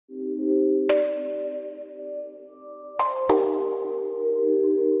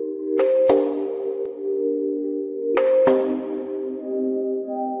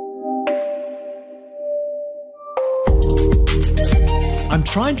I'm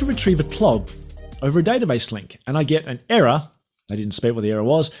trying to retrieve a CLOB over a database link, and I get an error. They didn't spec what the error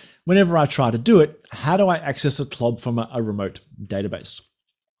was. Whenever I try to do it, how do I access a CLOB from a remote database?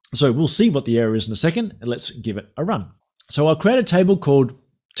 So we'll see what the error is in a second, and let's give it a run. So I'll create a table called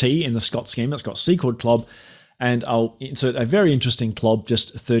T in the Scott scheme. That's got C called CLOB, and I'll insert a very interesting CLOB,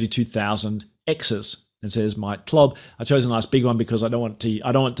 just 32,000 X's. It says my CLOB. I chose a nice big one because I don't want the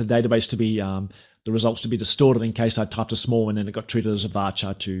database to be the results to be distorted in case I typed a small one and it got treated as a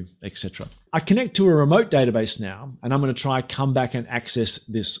varchar 2, etc. I connect to a remote database now, and I'm going to try come back and access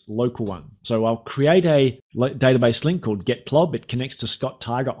this local one. So I'll create a database link called getCLOB. It connects to Scott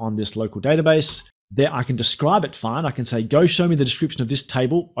Tiger on this local database. There I can describe it fine. I can say, go show me the description of this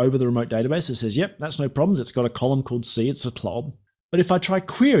table over the remote database. It says, yep, that's no problems. It's got a column called C. It's a CLOB. But if I try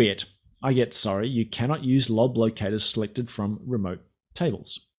query it, I get, sorry, you cannot use LOB locators selected from remote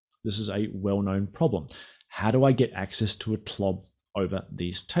tables. This is a well-known problem. How do I get access to a CLOB over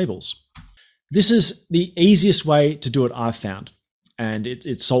these tables? This is the easiest way to do it I've found, and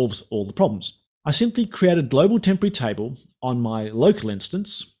it solves all the problems. I simply create a global temporary table on my local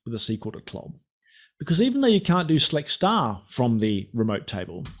instance with a C called a CLOB. Because even though you can't do select star from the remote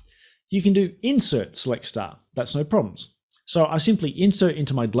table, you can do insert select star. That's no problems. So I simply insert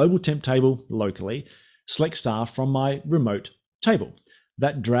into my global temp table locally, select star from my remote table.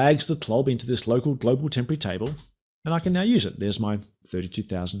 That drags the CLOB into this local global temporary table, and I can now use it. There's my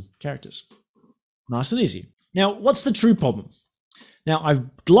 32,000 characters. Nice and easy. Now, what's the true problem? Now,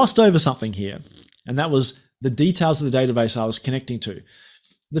 I've glossed over something here, and that was the details of the database I was connecting to.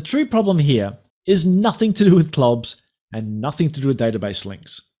 The true problem here is nothing to do with CLOBs and nothing to do with database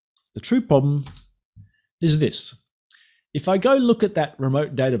links. The true problem is this. If I go look at that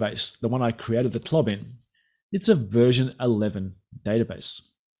remote database, the one I created the CLOB in, it's a version 11 database.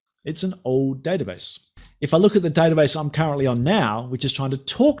 It's an old database. If I look at the database I'm currently on now, which is trying to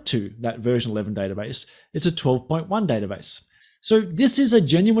talk to that version 11 database, it's a 12.1 database. So this is a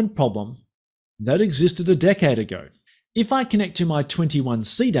genuine problem that existed a decade ago. If I connect to my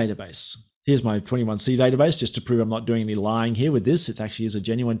 21C database, here's my 21C database, just to prove I'm not doing any lying here with this. It actually is a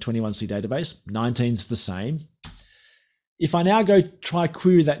genuine 21C database. 19's the same. If I now go try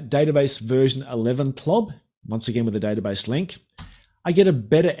query that database version 11 CLOB, once again with a database link, I get a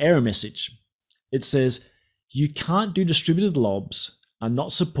better error message. It says, you can't do distributed LOBs, are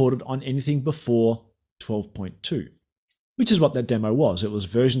not supported on anything before 12.2, which is what that demo was. It was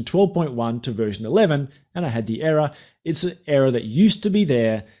version 12.1 to version 11, and I had the error. It's an error that used to be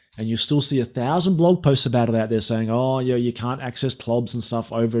there, and you still see 1,000 blog posts about it out there saying, oh, yeah, you can't access CLOBs and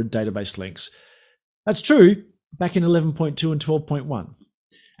stuff over database links. That's true back in 11.2 and 12.1.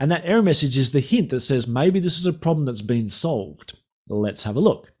 And that error message is the hint that says maybe this is a problem that's been solved. Let's have a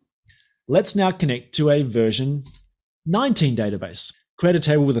look. Let's now connect to a version 19 database. Create a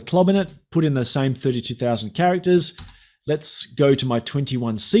table with a CLOB in it, put in the same 32,000 characters. Let's go to my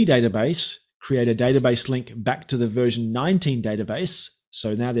 21C database, create a database link back to the version 19 database.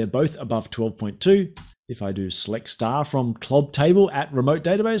 So now they're both above 12.2. If I do select star from CLOB table at remote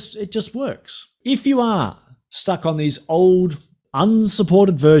database, it just works. If you are stuck on these old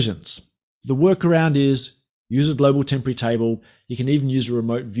unsupported versions, the workaround is use a global temporary table. You can even use a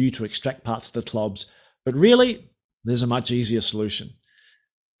remote view to extract parts of the CLOBs. But really, there's a much easier solution.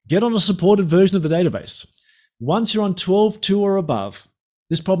 Get on a supported version of the database. Once you're on 12.2 or above,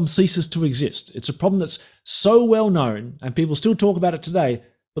 this problem ceases to exist. It's a problem that's so well known, and people still talk about it today,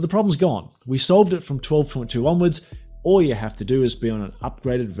 but the problem's gone. We solved it from 12.2 onwards. All you have to do is be on an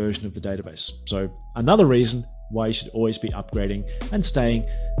upgraded version of the database. So another reason why you should always be upgrading and staying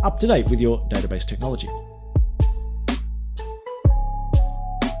up to date with your database technology.